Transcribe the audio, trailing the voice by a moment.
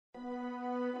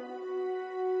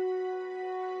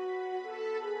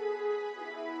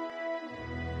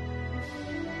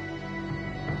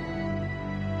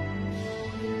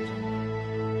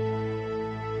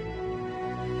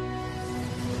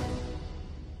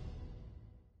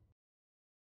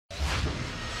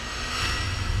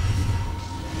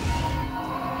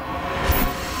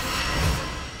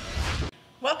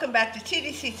welcome back to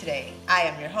TDC Today. I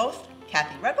am your host,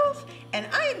 Kathy Ruggles, and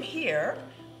I am here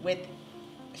with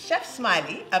Chef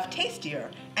Smiley of Tastier,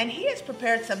 and he has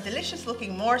prepared some delicious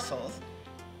looking morsels.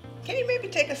 Can you maybe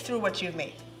take us through what you've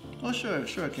made? Oh, sure,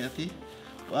 Kathy.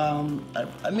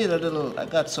 I made I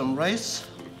got some rice,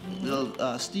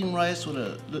 little steamed rice with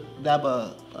a dab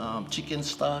of chicken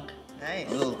stock,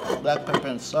 Nice. a little black pepper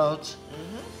and salt.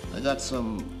 I got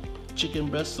some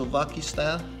chicken breast, Slovakia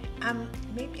style.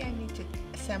 Maybe I need to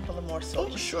sample a morsel.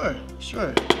 Oh, sure.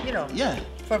 You know, Yeah,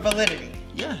 for validity.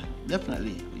 yeah,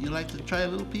 definitely. You like to try a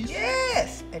little piece?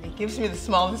 Yes, and he gives me the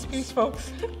smallest piece,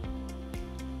 folks.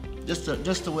 Just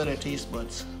to wet our taste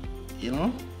buds, you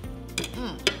know?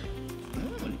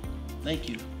 Thank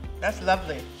you. That's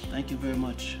lovely. Thank you very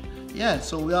much. Yeah,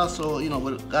 so we also,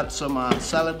 we got some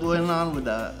salad going on with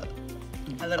a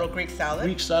little Greek salad.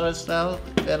 Greek salad style.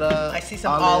 Feta, I see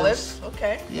some olives.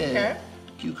 Okay. Yeah. Okay.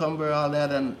 Cucumber, all that,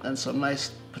 and some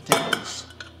nice potatoes.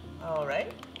 All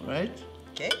right. Right?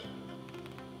 Okay.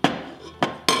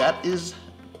 That is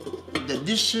the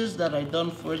dishes that I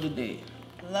done for the day.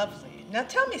 Lovely. Now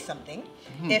tell me something.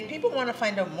 If people want to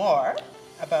find out more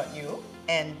about you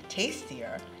and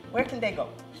Tastier, where can they go?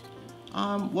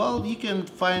 Well, you can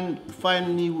find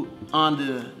me on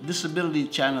the Disability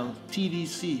Channel,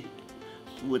 TDC,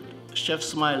 with Chef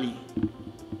Smiley,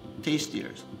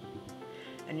 Tastiers.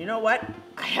 And you know what?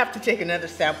 I have to take another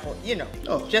sample,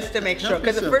 just to make sure. Help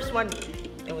Because the yourself. first one,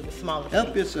 it was the smallest.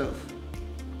 Help piece. yourself.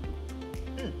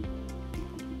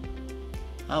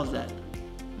 How's that?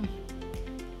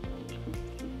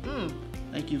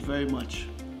 Thank you very much.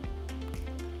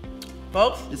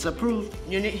 Folks, It's approved.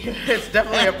 it's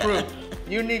definitely approved.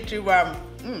 You need to,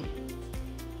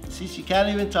 See, she can't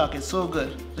even talk. It's so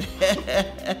good.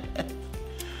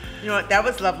 you know what? That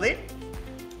was lovely.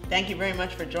 Thank you very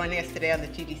much for joining us today on the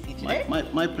TDC Today.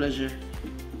 My pleasure.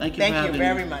 Thank you for Thank having you me.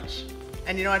 very much.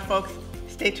 And you know what, folks?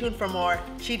 Stay tuned for more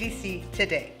TDC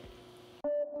Today.